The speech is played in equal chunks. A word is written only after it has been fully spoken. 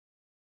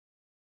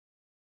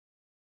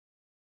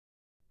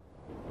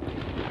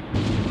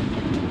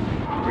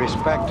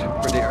Respect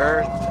for the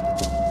earth,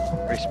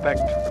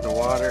 respect for the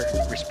water,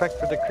 respect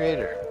for the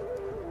Creator,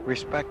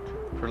 respect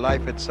for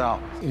life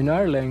itself. In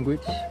our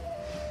language,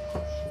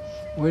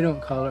 we don't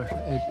call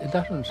it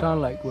doesn't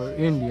sound like we're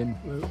Indian,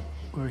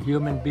 we're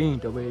human being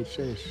the way it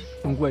says.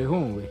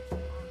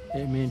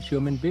 It means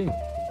human being.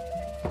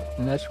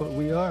 And that's what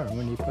we are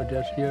when He put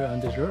us here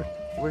on this earth.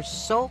 We're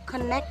so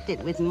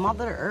connected with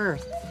Mother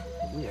Earth.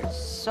 We are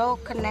so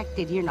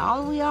connected here. And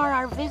all we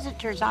are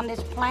visitors on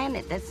this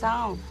planet. That's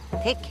all.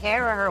 Take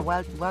care of her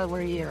while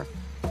we're here.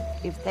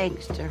 Give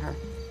thanks to her.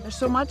 There's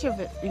so much of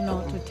it,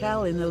 to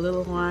tell in a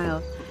little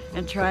while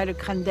and try to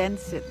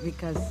condense it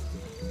because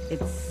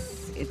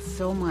it's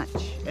so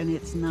much and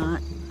it's not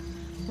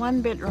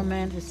one bit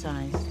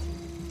romanticized.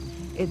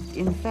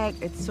 In fact,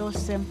 it's so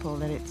simple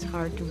that it's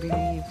hard to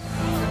believe.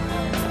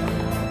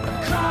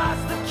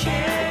 Across the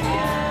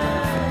canyon,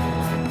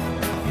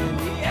 in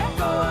the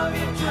echo of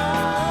your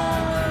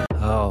drum.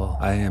 Oh,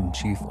 I am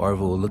Chief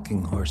Arvo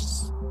Looking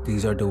Horse.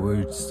 These are the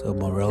words of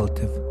my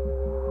relative.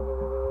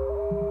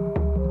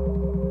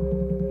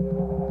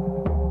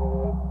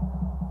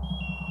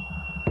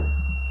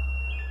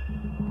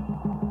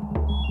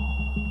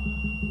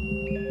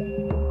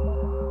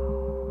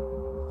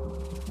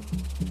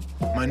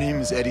 My name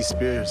is Eddie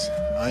Spears.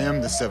 I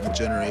am the 7th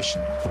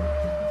generation.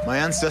 My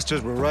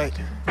ancestors were right.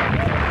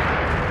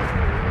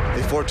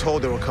 They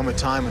foretold there would come a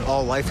time when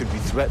all life would be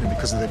threatened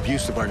because of the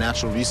abuse of our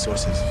natural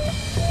resources.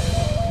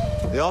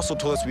 They also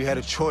told us we had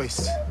a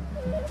choice,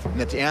 and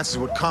that the answers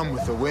would come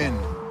with the wind.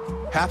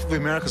 Half of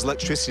America's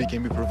electricity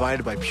can be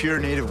provided by pure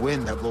native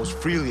wind that blows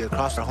freely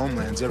across our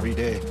homelands every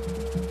day.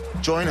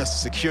 Join us to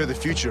secure the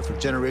future for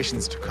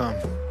generations to come.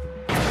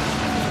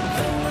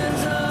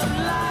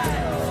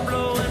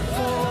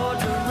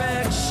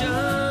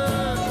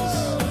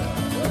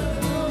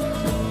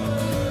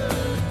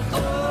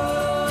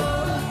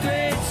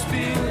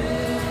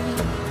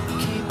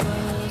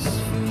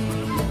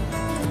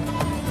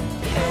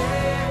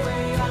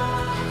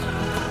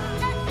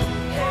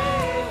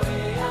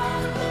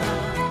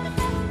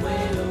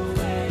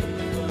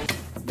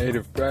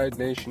 Native pride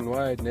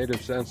nationwide,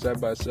 native sound side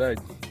by side.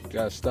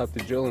 Gotta stop the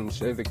drilling and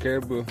save the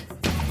caribou.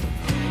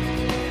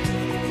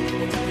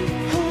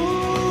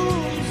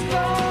 Who's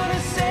gonna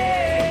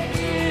save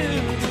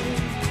you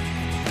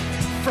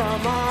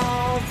from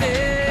all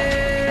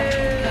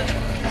this?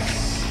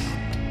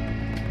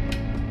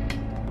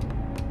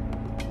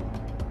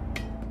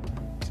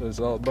 So it's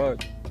all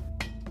about.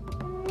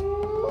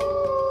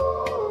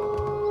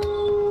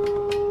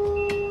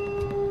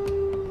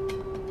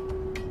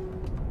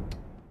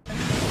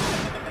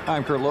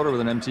 I'm Kurt Loder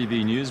with an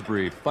MTV News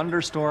Brief.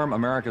 Thunderstorm,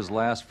 America's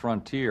Last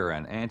Frontier,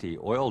 an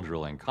anti-oil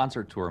drilling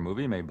concert tour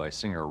movie made by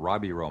singer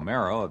Robby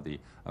Romero of the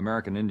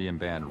American Indian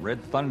band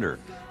Red Thunder,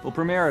 will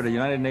premiere at a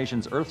United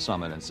Nations Earth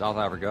Summit in South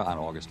Africa on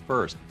August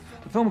 1st.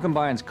 The film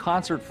combines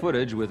concert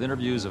footage with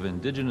interviews of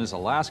indigenous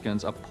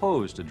Alaskans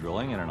opposed to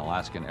drilling in an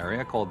Alaskan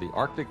area called the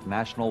Arctic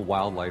National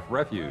Wildlife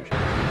Refuge.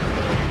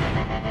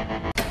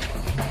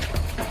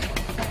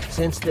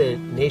 Since the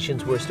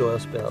nation's worst oil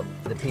spill,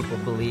 the people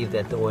believe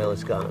that the oil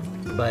is gone,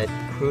 but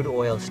crude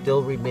oil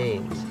still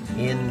remains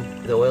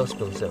in the oil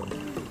spill zone.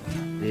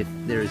 If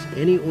there's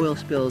any oil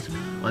spills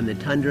on the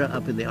tundra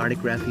up in the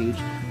Arctic refuge,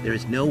 there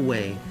is no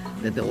way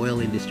that the oil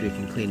industry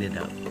can clean it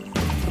up.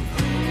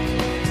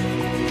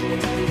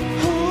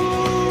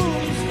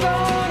 Who's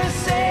gonna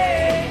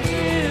save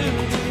you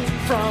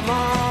from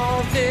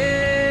all this?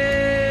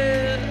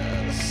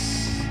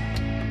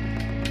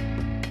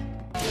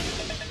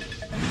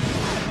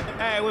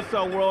 Hey, what's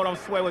up, world? I'm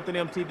Sway with an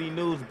MTV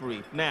News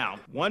Brief. Now,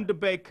 one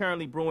debate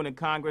currently brewing in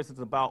Congress is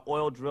about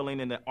oil drilling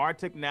in the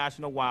Arctic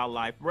National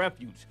Wildlife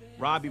Refuge.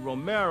 Robby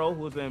Romero,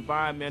 who's an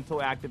environmental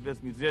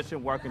activist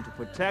musician working to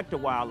protect the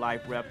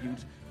wildlife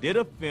refuge, did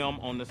a film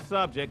on the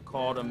subject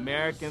called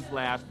America's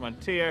Last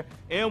Frontier,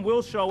 and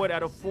will show it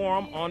at a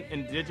forum on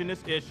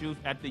indigenous issues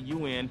at the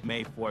UN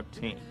May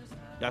 14th.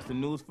 That's the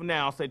news for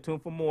now. Stay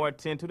tuned for more at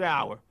 10 to the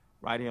hour,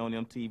 right here on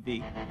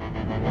MTV.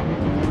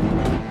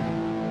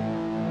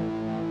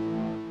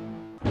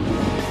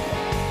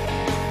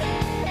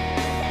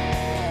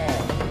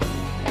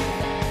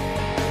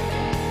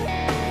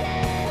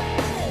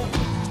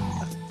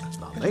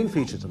 Main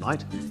feature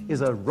tonight is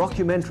a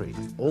rockumentary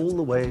all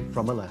the way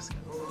from Alaska.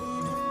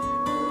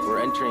 We're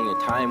entering a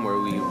time where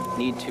we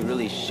need to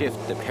really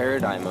shift the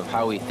paradigm of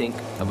how we think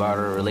about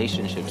our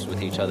relationships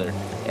with each other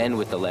and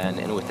with the land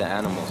and with the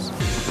animals.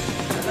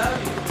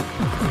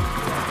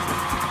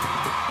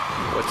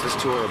 What's this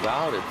tour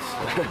about?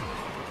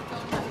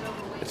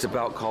 It's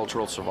about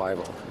cultural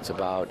survival. It's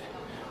about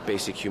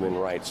basic human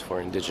rights for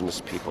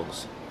indigenous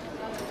peoples.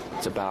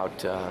 It's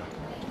about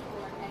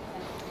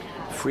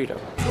freedom.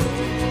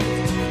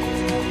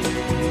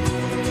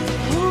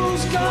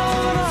 Who's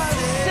gonna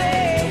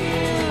save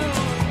you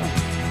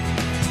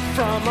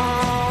from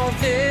all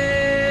this?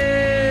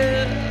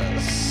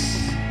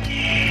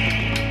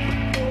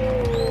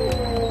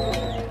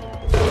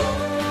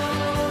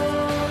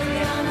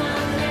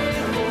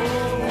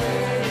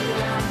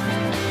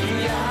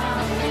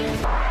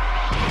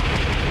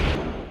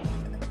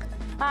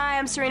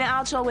 I'm Serena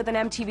Alchel with an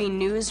MTV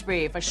News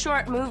Brief. A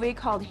short movie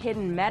called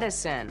Hidden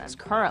Medicine is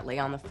currently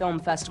on the film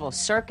festival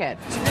circuit.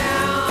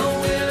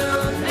 Now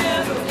we'll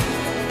never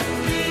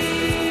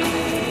be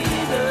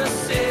the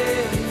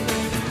same.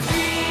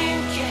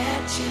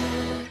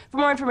 Dreamcatcher. For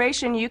more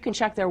information, you can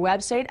check their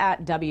website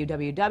at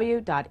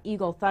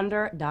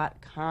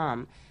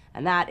www.eaglethunder.com.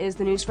 And that is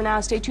the news for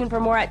now. Stay tuned for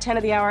more at 10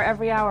 of the hour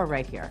every hour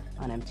right here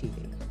on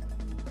MTV.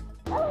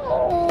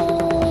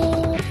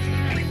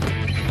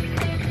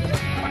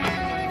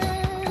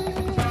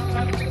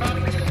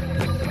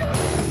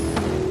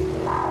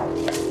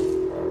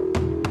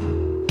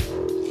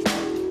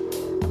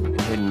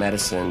 Hidden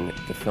Medicine,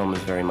 the film is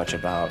very much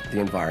about the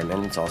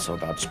environment. It's also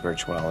about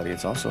spirituality.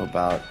 It's also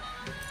about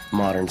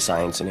modern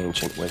science and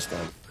ancient wisdom.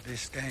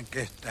 Please can't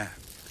get that.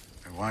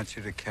 I want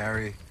you to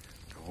carry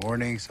the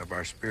warnings of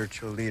our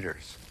spiritual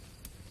leaders.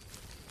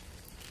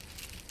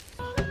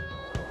 When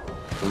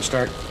you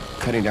start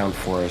cutting down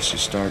forests, you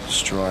start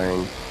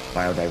destroying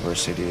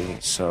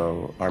biodiversity,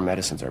 so our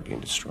medicines are being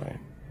destroyed.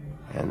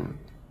 And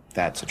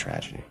that's a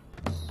tragedy.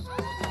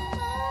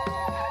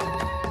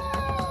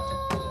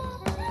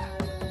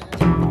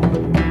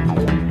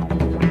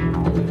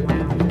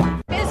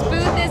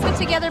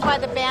 Together by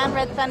the band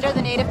Red Thunder,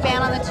 the native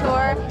band on the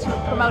tour, to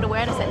promote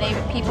awareness that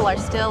Native people are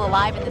still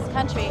alive in this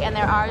country, and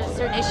there are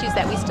certain issues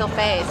that we still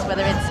face,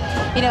 whether it's,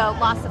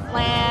 loss of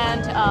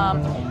land,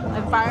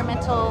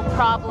 environmental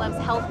problems,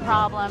 health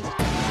problems.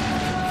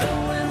 The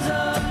winds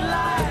of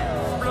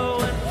life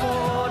blowing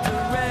four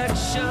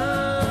directions.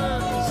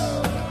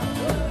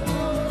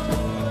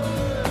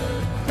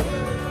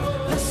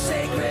 The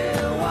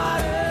sacred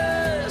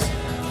waters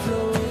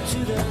flow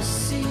to the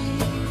sea.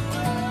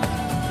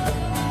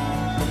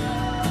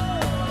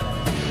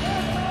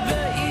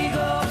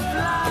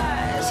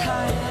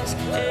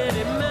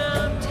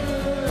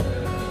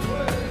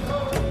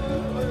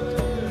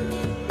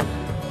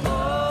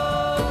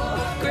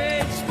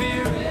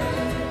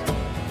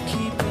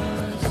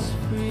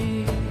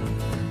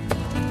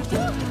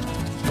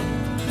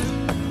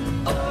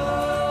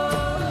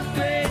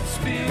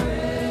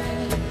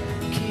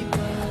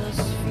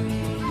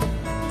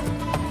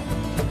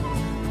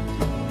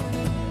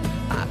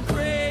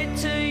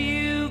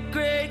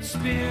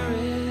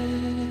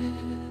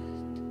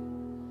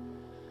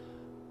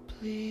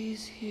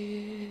 Please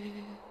hear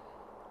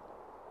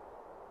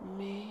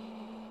me.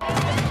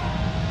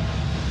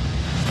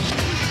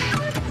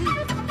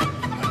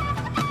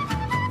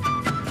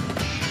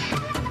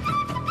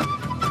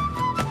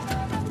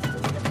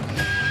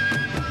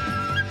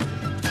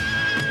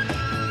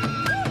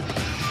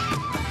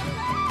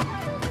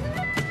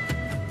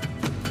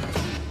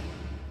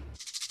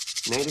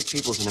 Native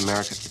peoples in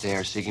America today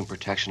are seeking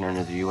protection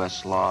under the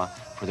U.S. law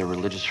for their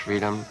religious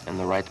freedom and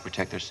the right to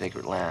protect their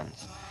sacred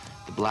lands.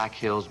 The Black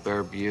Hills,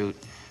 Bear Butte,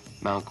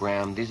 Mount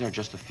Graham, these are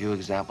just a few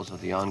examples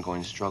of the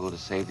ongoing struggle to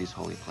save these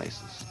holy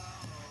places.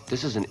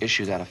 This is an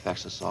issue that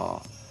affects us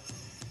all.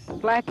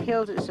 Black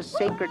Hills is a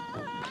sacred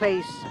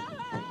place,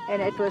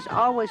 and it was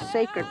always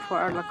sacred for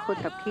our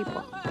Lakota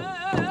people.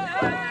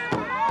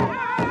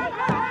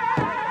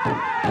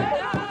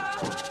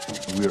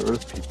 We are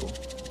earth people.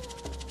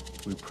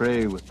 We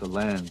pray with the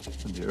land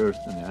and the earth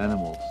and the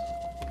animals,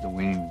 the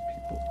winged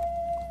people.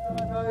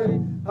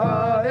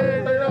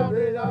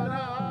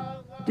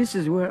 This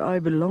is where I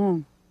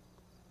belong.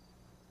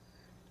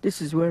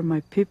 This is where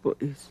my people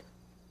is.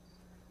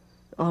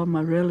 All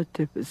my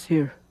relatives is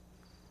here.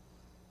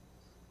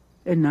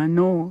 And I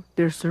know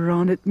they're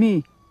surrounded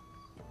me.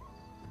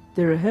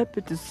 They're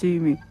happy to see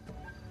me.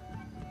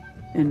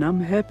 And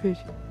I'm happy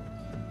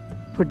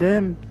for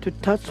them to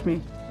touch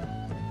me.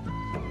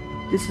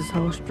 This is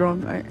how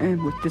strong I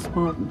am with this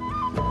mountain.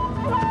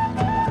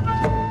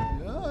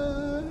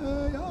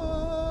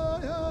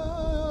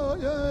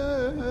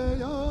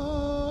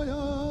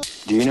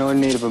 Do you know a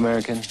Native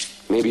American?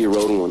 Maybe you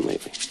rode one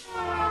lately.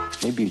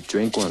 Maybe you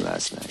drank one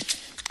last night.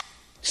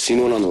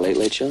 Seen one on the Late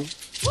Late Show?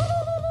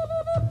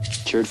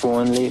 Cheered for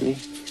one lately?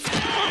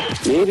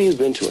 Maybe you've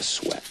been to a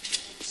sweat.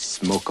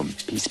 Smoke 'em,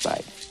 peace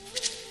pipe.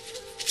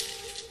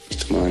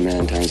 Come on,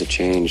 man, times have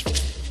changed.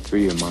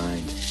 Free your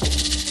mind.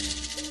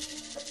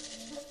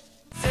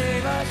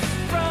 Save us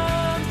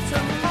from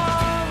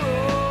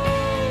tomorrow.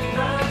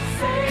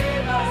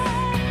 Save us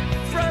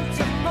from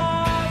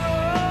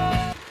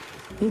tomorrow.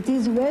 It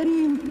is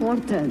very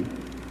important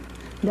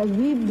that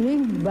we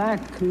bring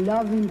back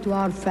love into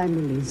our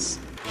families.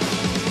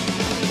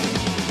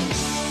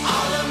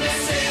 All the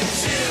missing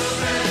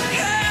children,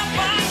 help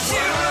our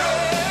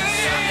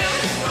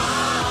children.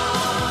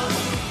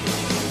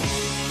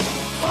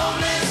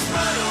 Homeless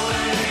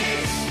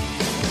runaways,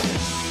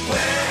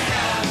 where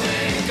have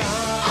they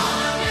gone? All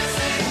the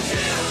missing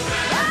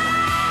children,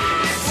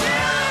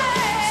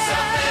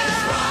 something's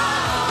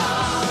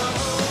wrong.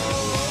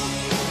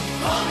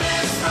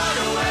 Homeless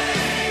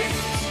runaways,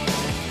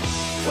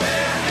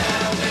 where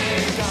have they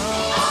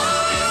gone? All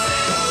the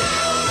missing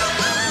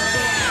children.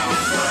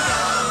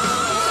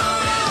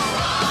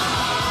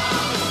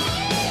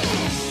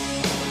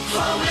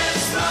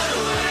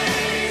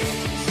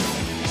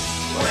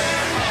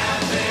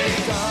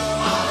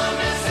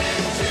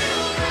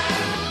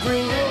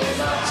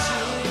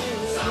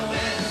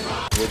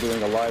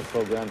 live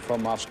program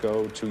from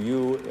Moscow to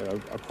you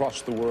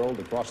across the world,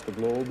 across the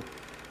globe,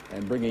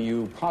 and bringing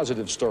you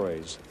positive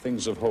stories,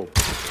 things of hope.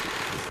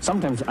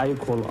 Sometimes I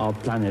call our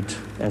planet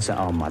as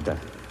our mother.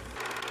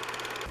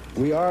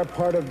 We are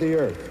part of the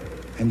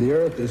Earth, and the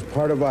Earth is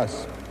part of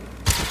us.